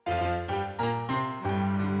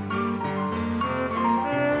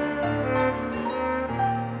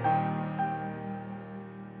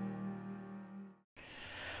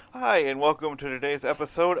and welcome to today's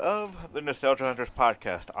episode of the Nostalgia Hunters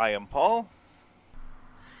podcast. I am Paul.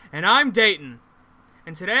 And I'm Dayton.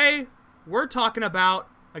 And today, we're talking about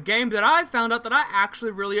a game that I found out that I actually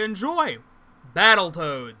really enjoy.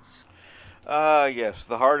 Battletoads. Yes,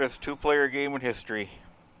 the hardest two-player game in history.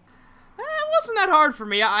 It wasn't that hard for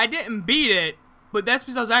me. I didn't beat it, but that's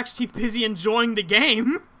because I was actually busy enjoying the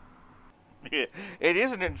game. It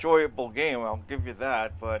is an enjoyable game, I'll give you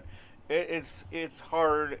that, but it's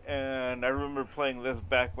hard, and I remember playing this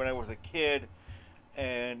back when I was a kid,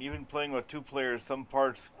 and even playing with two players, some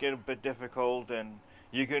parts get a bit difficult, and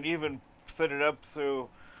you can even set it up so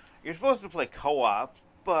you're supposed to play co-op,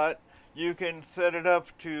 but you can set it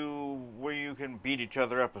up to where you can beat each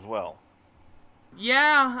other up as well.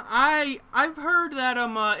 Yeah, I've heard that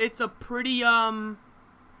it's a pretty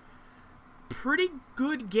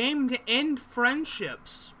good game to end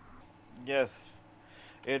friendships. Yes,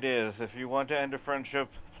 it is. If you want to end a friendship,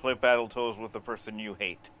 play Battletoads with the person you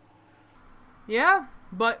hate. Yeah,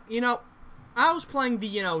 but, I was playing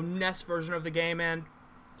the, NES version of the game, and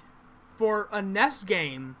for a NES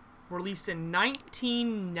game released in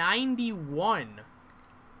 1991,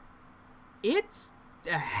 it's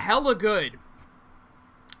a hella good.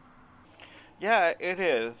 Yeah, it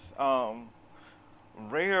is. Rare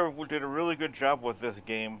did a really good job with this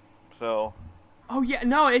game, so... Oh, yeah,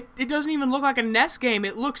 no, it doesn't even look like a NES game.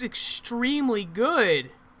 It looks extremely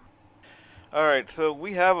good. Alright, so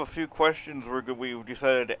we have a few questions we've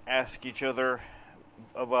decided to ask each other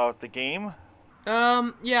about the game.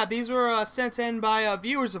 Yeah, these were sent in by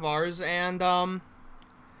viewers of ours, and,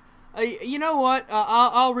 you know what?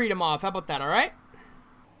 I'll read them off. How about that, alright?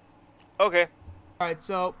 Okay. Alright,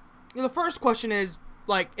 so, the first question is,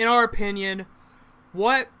 in our opinion,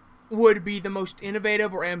 what would be the most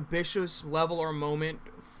innovative or ambitious level or moment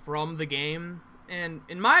from the game? And,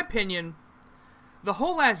 in my opinion, the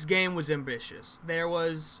whole last game was ambitious. There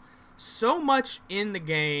was so much in the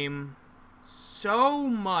game, so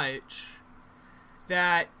much,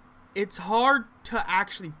 that it's hard to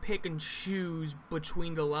actually pick and choose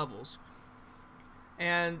between the levels.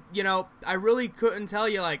 And, I really couldn't tell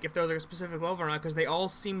you, if there was a specific level or not, because they all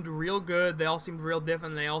seemed real good, they all seemed real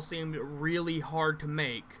different, and they all seemed really hard to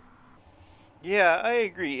make. Yeah, I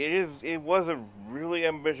agree. It was a really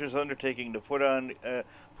ambitious undertaking to put on the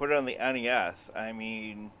NES. I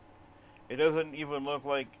mean, it doesn't even look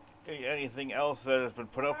like anything else that has been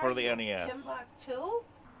put up for the NES. Timbuktu?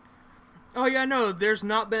 Oh yeah, no, there's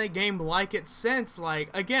not been a game like it since.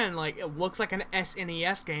 It looks like an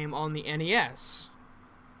SNES game on the NES.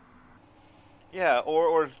 Yeah,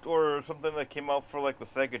 or something that came out for the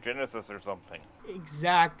Sega Genesis or something.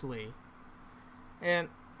 Exactly. And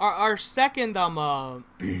our second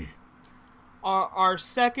our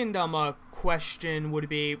second question would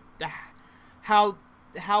be how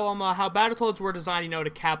Battletoads were designed, to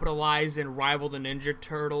capitalize and rival the Ninja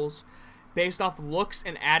Turtles based off looks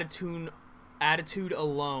and attitude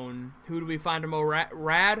alone. Who do we find more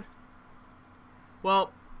rad?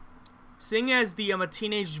 Well, seeing as the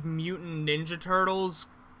Teenage Mutant Ninja Turtles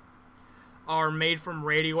are made from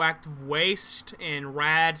radioactive waste, and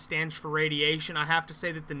RAD stands for radiation, I have to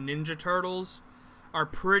say that the Ninja Turtles are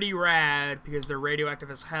pretty rad because they're radioactive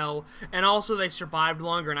as hell, and also they survived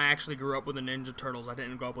longer, and I actually grew up with the Ninja Turtles. I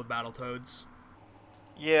didn't grow up with Battletoads.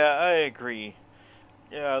 Yeah, I agree.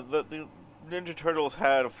 Yeah, the Ninja Turtles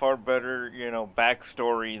had a far better,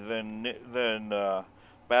 backstory than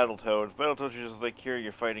Battletoads. Battletoads is just here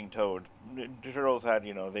you're fighting toads. Ninja Turtles had,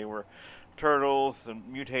 they were turtles and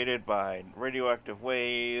mutated by radioactive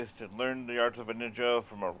waste and learned the arts of a ninja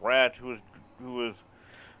from a rat who was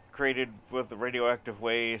created with the radioactive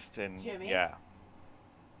waste, and Jimmy? Yeah.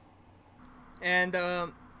 And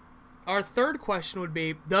our third question would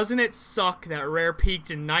be, doesn't it suck that Rare peaked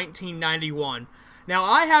in 1991? Now,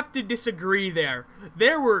 I have to disagree there.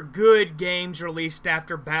 There were good games released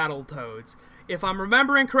after Battletoads. If I'm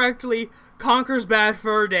remembering correctly, Conker's Bad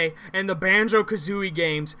Fur Day and the Banjo-Kazooie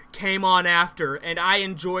games came on after, and I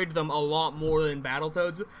enjoyed them a lot more than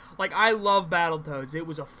Battletoads. I love Battletoads. It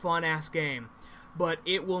was a fun-ass game. But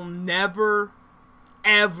it will never,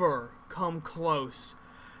 ever come close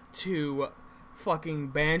to fucking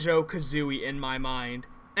Banjo-Kazooie in my mind.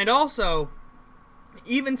 And also,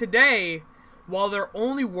 even today, while they're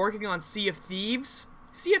only working on Sea of Thieves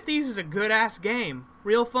is a good-ass game.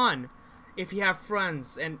 Real fun. If you have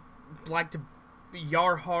friends and like to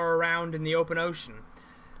yar-har around in the open ocean.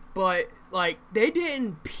 But, they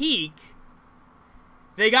didn't peak.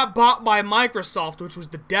 They got bought by Microsoft, which was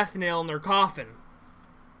the death nail in their coffin.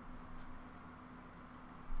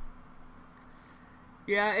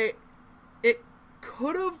 Yeah, it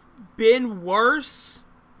could have been worse,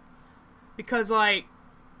 Because, like,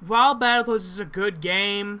 while Battletoads is a good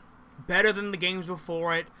game, better than the games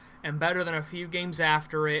before it, and better than a few games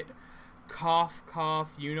after it, cough,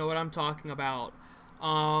 cough, you know what I'm talking about,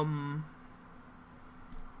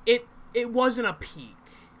 it wasn't a peak.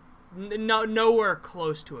 Nowhere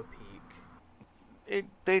close to a peak.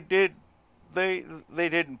 They didn't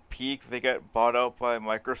peak. They got bought out by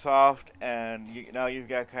Microsoft, and now you've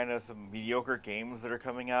got kind of some mediocre games that are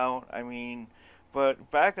coming out. I mean,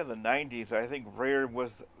 but back in the 90s, I think Rare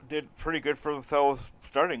did pretty good for themselves,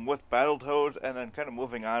 starting with Battletoads and then kind of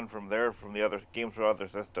moving on from there from the other games for other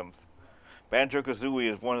systems.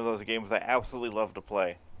 Banjo-Kazooie is one of those games I absolutely love to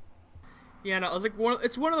play. Yeah, no,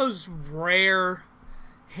 it's one of those rare,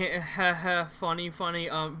 funny,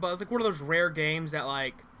 but it's like one of those rare games that,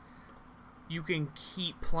 like, you can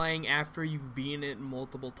keep playing after you've beaten it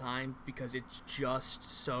multiple times because it's just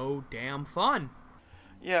so damn fun.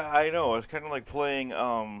 Yeah, I know. It's kind of like playing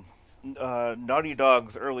Naughty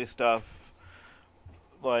Dog's early stuff.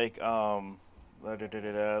 Like, let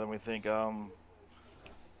me think. God,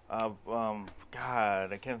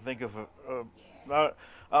 I can't think of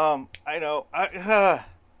I know.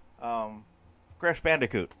 Crash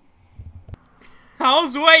Bandicoot. I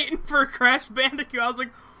was waiting for Crash Bandicoot. I was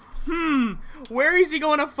like, where is he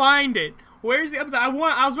going to find it? Where is he? I was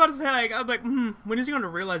about to say, like, I was like, when is he going to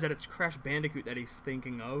realize that it's Crash Bandicoot that he's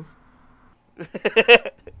thinking of?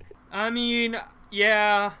 I mean,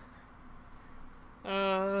 yeah.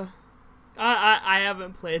 I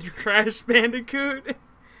haven't played Crash Bandicoot,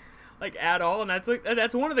 like, at all, and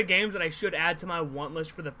that's one of the games that I should add to my want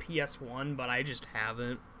list for the PS1, but I just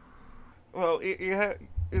haven't. Well, you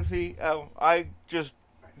see, I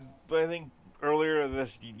think earlier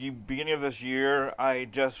beginning of this year, I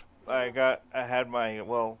had my,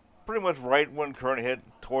 well, pretty much right when Corona hit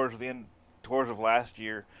towards of last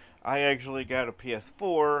year, I actually got a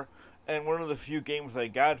PS4, and one of the few games I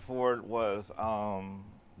got for it was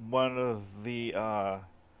one of the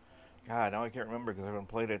God, now I can't remember because I haven't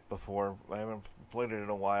played it before. I haven't played it in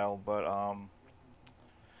a while, but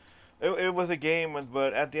it was a game,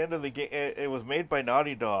 but at the end of the game, it was made by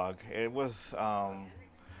Naughty Dog. It was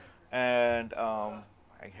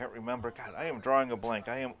I can't remember. God, I am drawing a blank.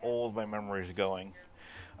 I am old. My memory's going.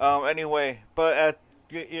 Anyway, but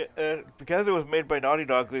because it was made by Naughty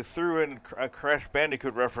Dog, they threw in a Crash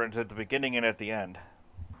Bandicoot reference at the beginning and at the end.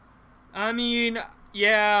 I mean,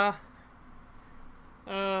 yeah.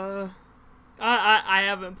 I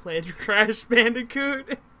haven't played Crash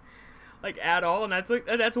Bandicoot, like, at all, and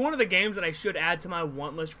that's one of the games that I should add to my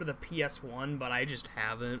want list for the PS1, but I just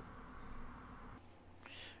haven't.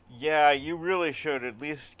 Yeah, you really should at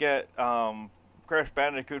least get Crash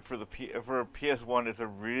Bandicoot for PS1. It's a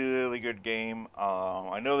really good game.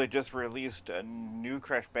 I know they just released a new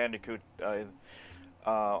Crash Bandicoot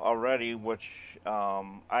already, which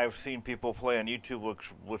I've seen people play on YouTube,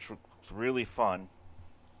 which looks really fun.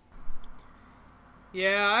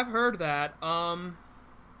 Yeah, I've heard that.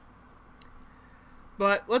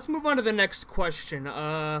 But let's move on to the next question.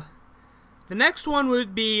 The next one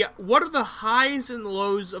would be, what are the highs and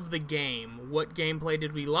lows of the game? What gameplay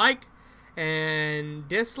did we like and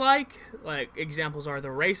dislike? Like, examples are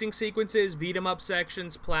the racing sequences, beat-em-up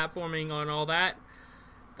sections, platforming, and all that.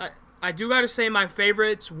 I do gotta say my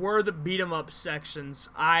favorites were the beat-em-up sections.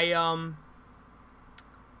 I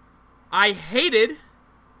hated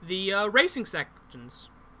the racing sections.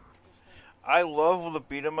 I love the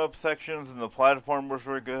beat-em-up sections, and the platformers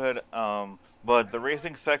were good. But the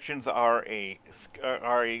racing sections are the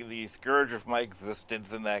scourge of my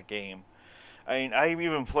existence in that game. I mean, I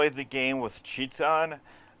even played the game with cheats on,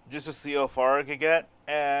 just to see how far I could get,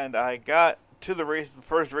 and I got to the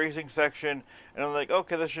first racing section, and I'm like,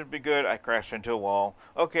 okay, this should be good. I crashed into a wall.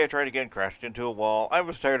 Okay, I tried again, crashed into a wall. I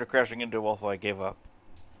was tired of crashing into a wall, so I gave up.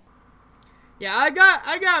 Yeah, I got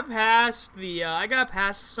past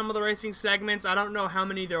some of the racing segments. I don't know how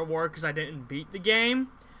many there were because I didn't beat the game,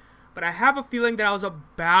 but I have a feeling that I was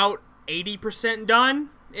about 80%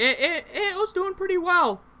 done. It was doing pretty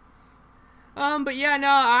well. But yeah, no,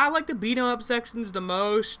 I like the beat 'em up sections the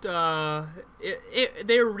most.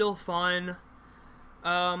 They were real fun.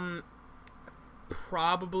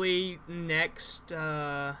 Probably next.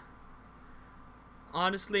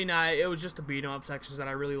 Honestly, nah, it was just the beat 'em up sections that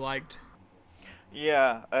I really liked.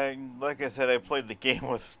 Yeah, like I said, I played the game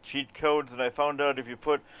with cheat codes, and I found out if you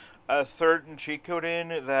put a certain cheat code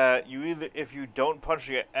in, that if you don't punch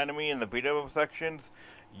the enemy in the beat-em-up sections,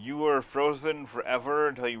 you are frozen forever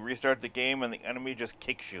until you restart the game, and the enemy just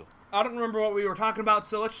kicks you. I don't remember what we were talking about,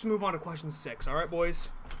 so let's just move on to question 6. All right, boys.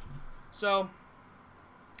 So,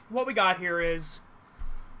 what we got here is,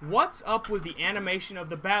 What's up with the animation of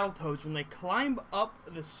the Battletoads when they climb up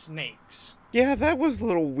the snakes? Yeah, that was a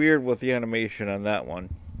little weird with the animation on that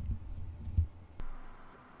one.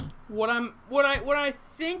 What I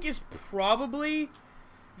think is probably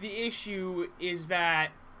the issue is that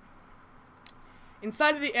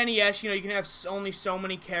inside of the NES, you can have only so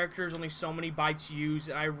many characters, only so many bytes used,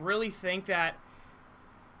 and I really think that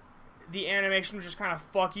the animation was just kind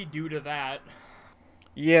of fucky due to that.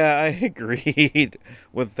 Yeah, I agreed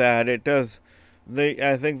with that. It does.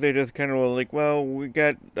 I think they just kind of were like, well, we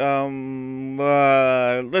got,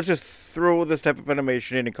 let's just throw this type of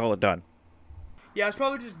animation in and call it done. Yeah, it's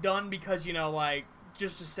probably just done because,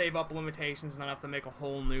 just to save up limitations and not have to make a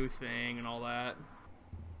whole new thing and all that.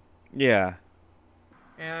 Yeah.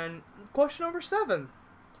 And question number 7.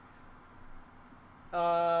 What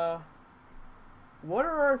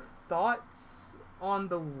are our thoughts on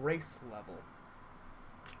the race level?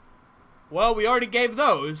 Well, we already gave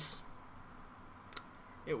those.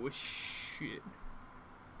 It was shit.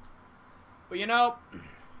 But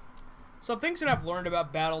some things that I've learned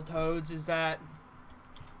about Battletoads is that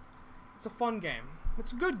it's a fun game.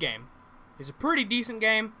 It's a good game. It's a pretty decent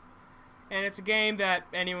game. And it's a game that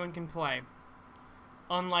anyone can play.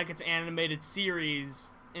 Unlike its animated series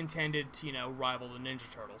intended to, rival the Ninja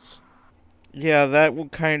Turtles. Yeah,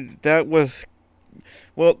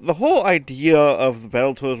 well, the whole idea of the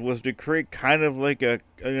Battletoads was to create kind of like an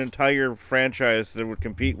entire franchise that would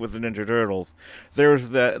compete with the Ninja Turtles. There's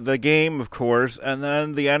the game, of course, and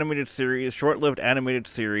then the animated series, short-lived animated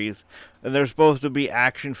series, and there's supposed to be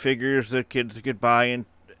action figures that kids could buy, and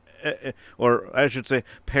or I should say,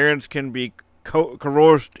 parents can be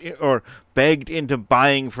coerced or begged into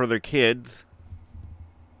buying for their kids.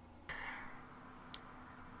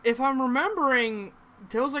 If I'm remembering,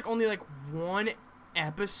 there was only one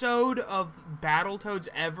episode of Battletoads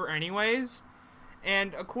ever anyways,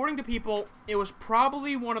 and according to people, it was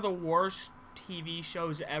probably one of the worst TV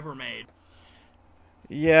shows ever made.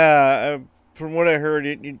 Yeah, from what I heard,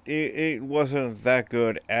 it wasn't that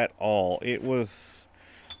good at all. It was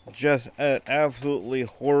just an absolutely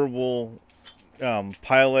horrible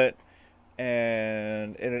pilot,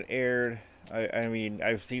 and it aired. I mean,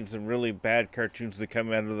 I've seen some really bad cartoons that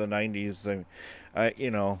come out of the 90s,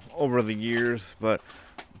 over the years, but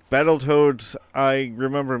Battletoads, I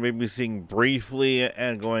remember maybe seeing briefly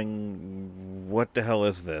and going, what the hell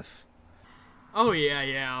is this? Oh,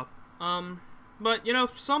 yeah. But,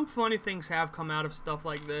 some funny things have come out of stuff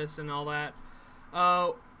like this and all that.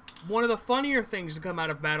 One of the funnier things to come out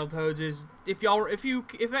of Battletoads is, if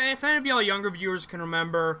any of y'all younger viewers can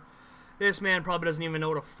remember, this man probably doesn't even know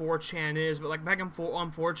what a 4chan is, but back on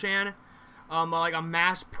 4chan, a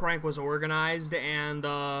mass prank was organized, and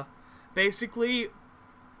basically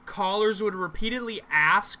callers would repeatedly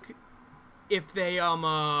ask if they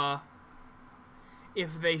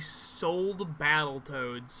sold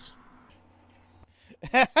Battletoads.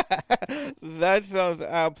 That sounds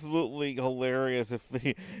absolutely hilarious.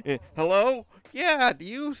 Hello? Yeah, do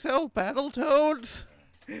you sell Battletoads?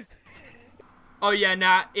 Oh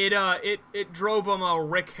yeah, it drove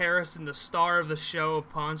Rick Harrison, the star of the show of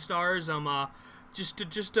Pawn Stars, just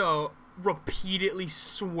to repeatedly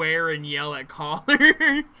swear and yell at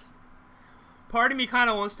callers. Part of me kind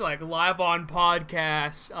of wants to live on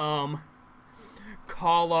podcast,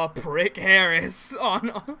 call up Rick Harris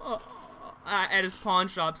on at his pawn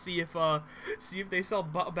shop, see if they sell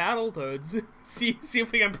Battletoads, see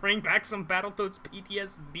if we can bring back some Battletoads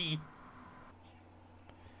PTSD.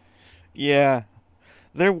 Yeah,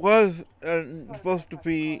 there was supposed to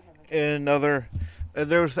be another.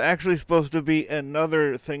 There was actually supposed to be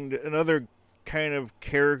another kind of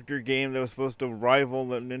character game that was supposed to rival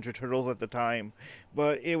the Ninja Turtles at the time,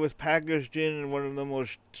 but it was packaged in one of the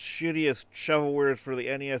most shittiest shovelwares for the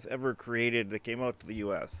NES ever created that came out to the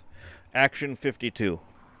U.S. Action 52.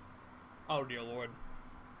 Oh dear Lord.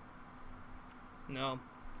 No.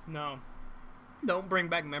 Don't bring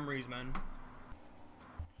back memories, man.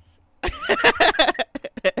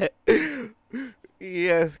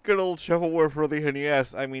 Yes, good old shovelware for the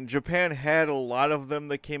NES. I mean, Japan had a lot of them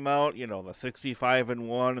that came out, the 65 and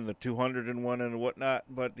 1 and the 201 and whatnot,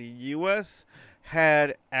 but the US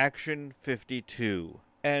had Action 52.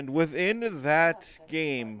 And within that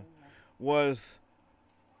game was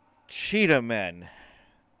Cheetah Men.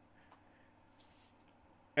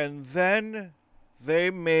 And then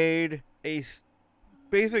they made a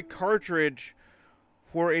basic cartridge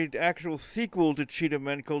for an actual sequel to Cheetah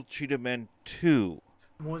Men called Cheetah Men 2.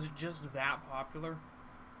 Was it just that popular?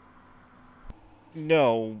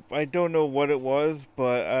 No, I don't know what it was,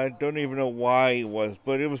 but I don't even know why it was.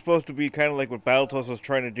 But it was supposed to be kind of like what Battletoads was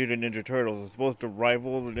trying to do to Ninja Turtles. It's supposed to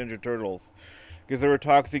rival the Ninja Turtles. Because there were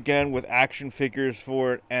talks again with action figures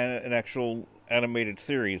for it and an actual animated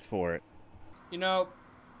series for it. You know,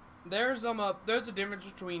 there's a difference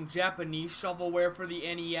between Japanese shovelware for the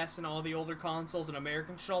NES and all the older consoles and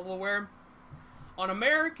American shovelware. On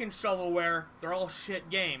American shovelware, they're all shit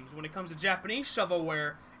games. When it comes to Japanese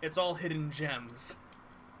shovelware, it's all hidden gems.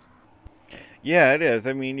 Yeah, it is.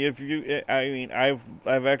 I mean,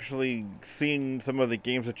 I've actually seen some of the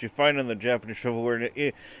games that you find in the Japanese shovelware,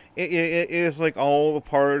 and it is like all the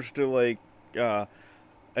parts to like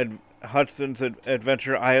Hudson's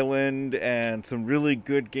Adventure Island and some really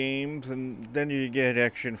good games, and then you get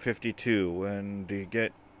Action 52, and you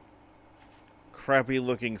get crappy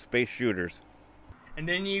looking space shooters. And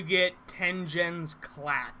then you get Tengen's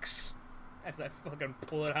Clax, as I fucking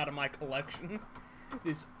pull it out of my collection.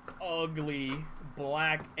 This ugly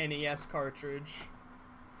black NES cartridge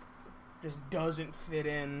just doesn't fit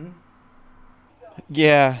in.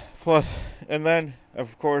 Yeah, plus, and then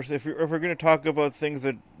of course, if we're going to talk about things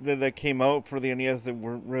that came out for the NES that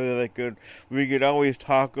weren't really that good, we could always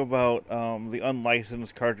talk about the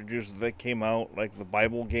unlicensed cartridges that came out, like the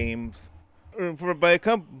Bible games,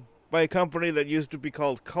 by a company that used to be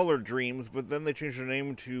called Color Dreams, but then they changed their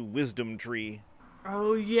name to Wisdom Tree.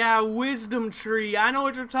 Oh yeah, Wisdom Tree. I know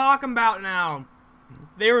what you're talking about now.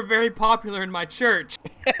 They were very popular in my church.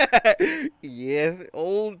 Yes,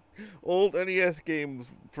 old NES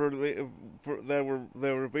games that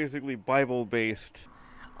were basically Bible based.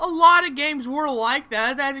 A lot of games were like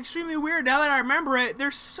that. That's extremely weird. Now that I remember it,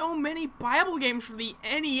 there's so many Bible games for the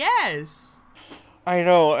NES. I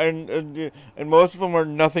know, and most of them are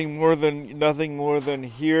nothing more than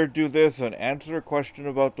here, do this, and answer a question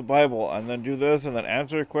about the Bible, and then do this, and then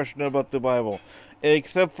answer a question about the Bible.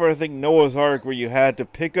 Except for, I think, Noah's Ark, where you had to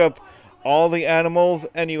pick up all the animals,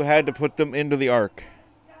 and you had to put them into the Ark.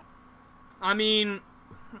 I mean,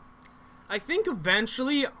 I think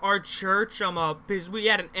eventually our church, because we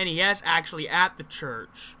had an NES actually at the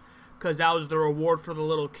church, because that was the reward for the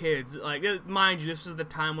little kids. Like, mind you, this is the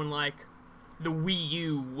time when, like, the Wii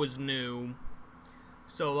U was new,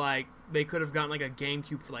 so like they could have gotten like a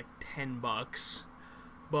GameCube for like $10,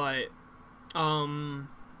 but on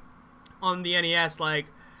the NES, like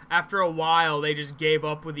after a while they just gave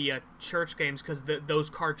up with the church games because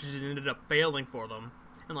those cartridges ended up failing for them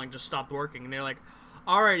and like just stopped working. And they're like,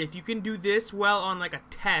 all right, if you can do this well on like a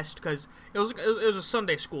test, because it was a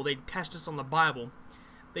Sunday school, they'd test us on the Bible.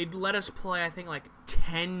 They'd let us play, I think, like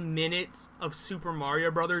 10 minutes of Super Mario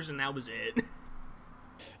Brothers, and that was it.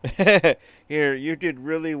 Here, you did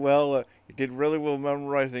really well. You did really well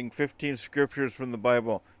memorizing 15 scriptures from the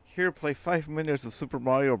Bible. Here, play 5 minutes of Super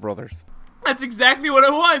Mario Brothers. That's exactly what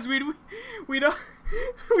it was. We'd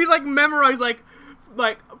like memorize like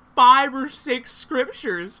 5 or 6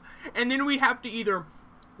 scriptures, and then we'd have to either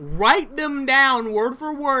write them down word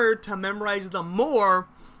for word to memorize them more,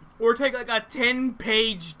 or take like a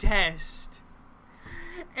 10-page test.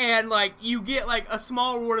 And like you get like a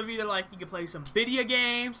small reward of either like you can play some video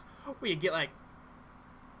games, or you get like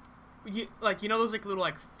you know those like little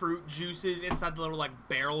like fruit juices inside the little like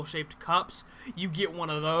barrel shaped cups. You get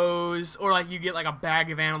one of those, or like you get like a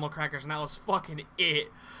bag of animal crackers, and that was fucking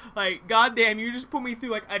it. Like, goddamn, you just put me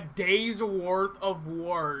through like a day's worth of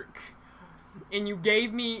work, and you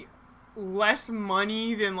gave me less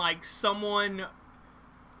money than like someone.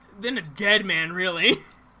 Than a dead man, really.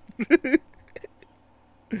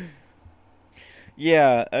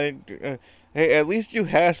 Yeah, hey, at least you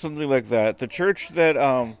had something like that. The church that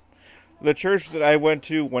I went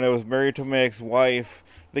to when I was married to my ex-wife,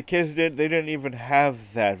 the kids didn't even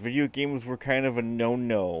have that. Video games were kind of a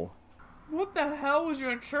no-no. What the hell was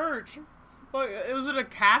your church? Like, was it a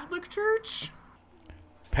Catholic church?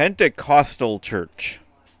 Pentecostal church.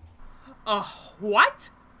 What?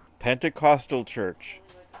 Pentecostal church.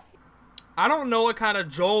 I don't know what kind of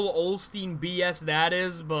Joel Osteen BS that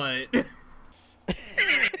is, but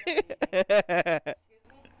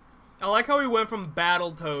I like how we went from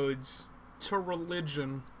Battletoads to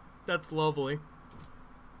religion. That's lovely.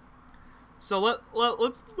 So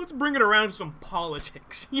let's bring it around to some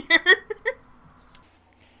politics here.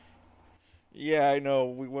 Yeah, I know.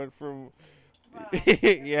 We went from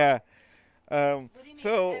yeah.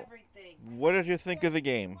 So what did you think of the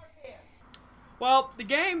game? Well, the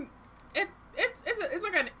game it's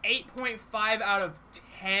like an 8.5 out of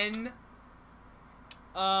 10.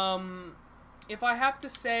 If I have to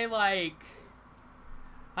say like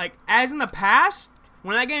as in the past,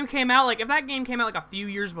 when that game came out, like if that game came out like a few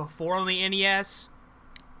years before on the NES,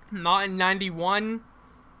 not in 91,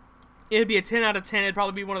 it'd be a 10 out of 10. It'd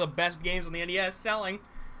probably be one of the best games on the NES selling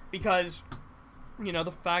because,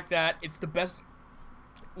 the fact that it's the best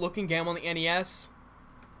looking game on the NES.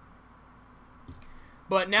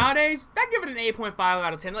 But nowadays, I'd give it an 8.5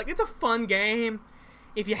 out of 10. Like, it's a fun game.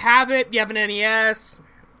 If you have it, you have an NES,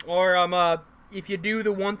 or if you do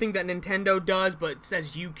the one thing that Nintendo does but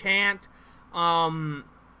says you can't, well,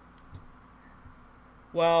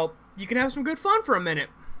 you can have some good fun for a minute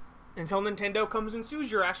until Nintendo comes and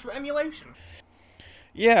sues your ass for emulation.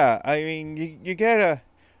 Yeah, I mean, you gotta...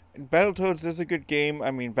 Battletoads is a good game.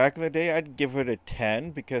 I mean, back in the day, I'd give it a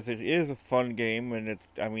 10 because it is a fun game, and it's,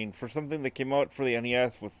 I mean, for something that came out for the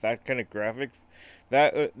NES with that kind of graphics,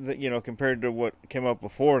 that compared to what came out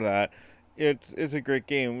before that, it's a great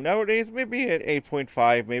game. Nowadays, maybe an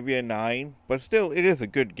 8.5, maybe a 9, but still, it is a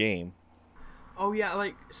good game. Oh yeah,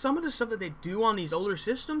 like, some of the stuff that they do on these older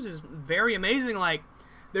systems is very amazing. Like,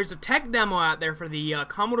 there's a tech demo out there for the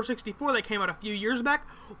Commodore 64 that came out a few years back.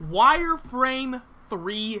 Wireframe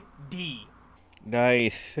 3D.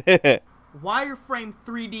 Nice. Wireframe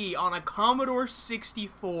 3D on a Commodore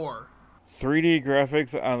 64. 3D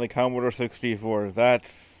graphics on the Commodore 64.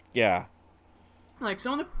 That's, yeah. Like,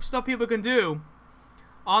 some of the stuff people can do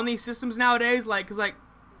on these systems nowadays, because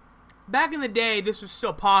back in the day, this was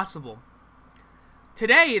still possible.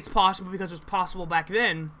 Today, it's possible because it was possible back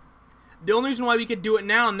then. The only reason why we could do it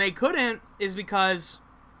now and they couldn't is because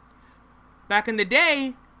back in the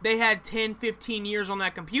day, they had 10, 15 years on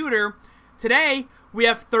that computer. Today, we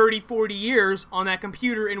have 30, 40 years on that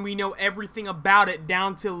computer, and we know everything about it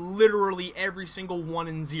down to literally every single 1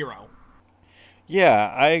 and 0.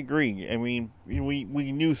 Yeah, I agree. I mean, we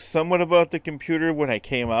knew somewhat about the computer when it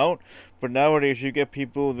came out, but nowadays you get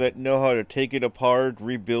people that know how to take it apart,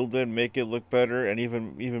 rebuild it, make it look better, and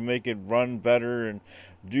even make it run better and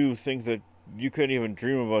do things that you couldn't even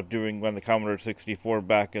dream about doing on the Commodore 64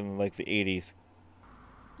 back in, the 80s.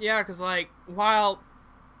 Yeah, because, while,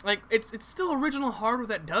 it's still original hardware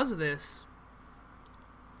that does this.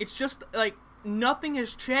 It's just, nothing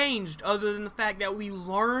has changed other than the fact that we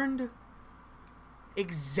learned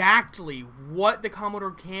exactly what the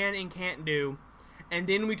Commodore can and can't do, and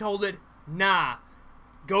then we told it, nah,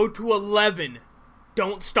 go to 11.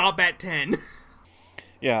 Don't stop at 10.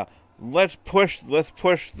 Yeah, let's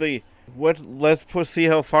see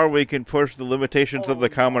how far we can push the limitations of the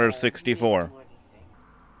Commodore 64.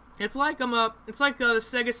 It's like the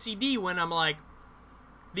Sega CD when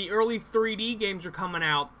the early 3D games are coming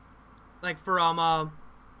out, for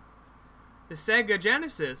the Sega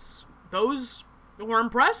Genesis. Those were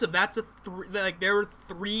impressive. That's there were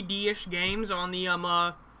 3D-ish games on the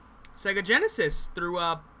Sega Genesis through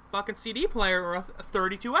a fucking CD player or a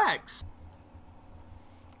 32X.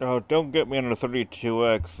 Oh, don't get me on a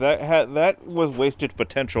 32X. That was wasted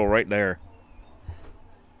potential right there.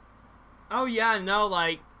 Oh yeah, no,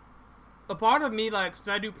 a part of me, since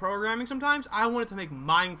I do programming sometimes, I wanted to make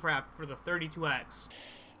Minecraft for the 32X.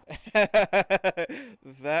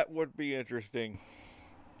 That would be interesting.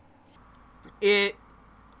 It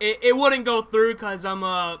wouldn't go through because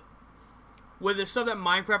with the stuff that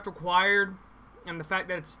Minecraft required and the fact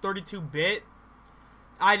that it's 32-bit,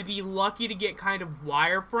 I'd be lucky to get kind of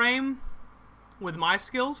wireframe with my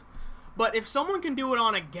skills. But if someone can do it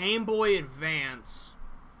on a Game Boy Advance,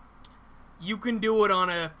 you can do it on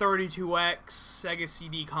a 32X Sega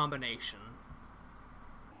CD combination.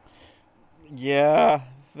 Yeah,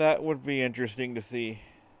 that would be interesting to see.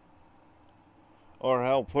 Or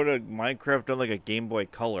hell, put a Minecraft on a Game Boy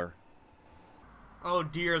Color. Oh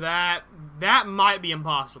dear, that might be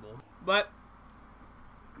impossible. But,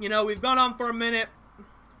 we've gone on for a minute.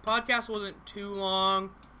 Podcast wasn't too long,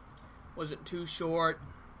 wasn't too short.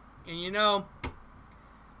 And all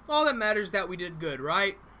that matters is that we did good,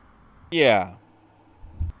 right? Yeah.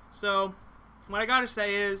 So, what I gotta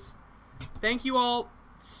say is, thank you all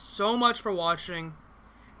so much for watching,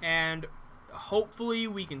 and hopefully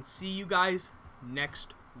we can see you guys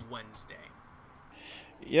next Wednesday.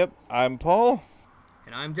 Yep, I'm Paul.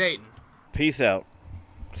 And I'm Dayton. Peace out.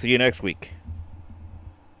 See you next week.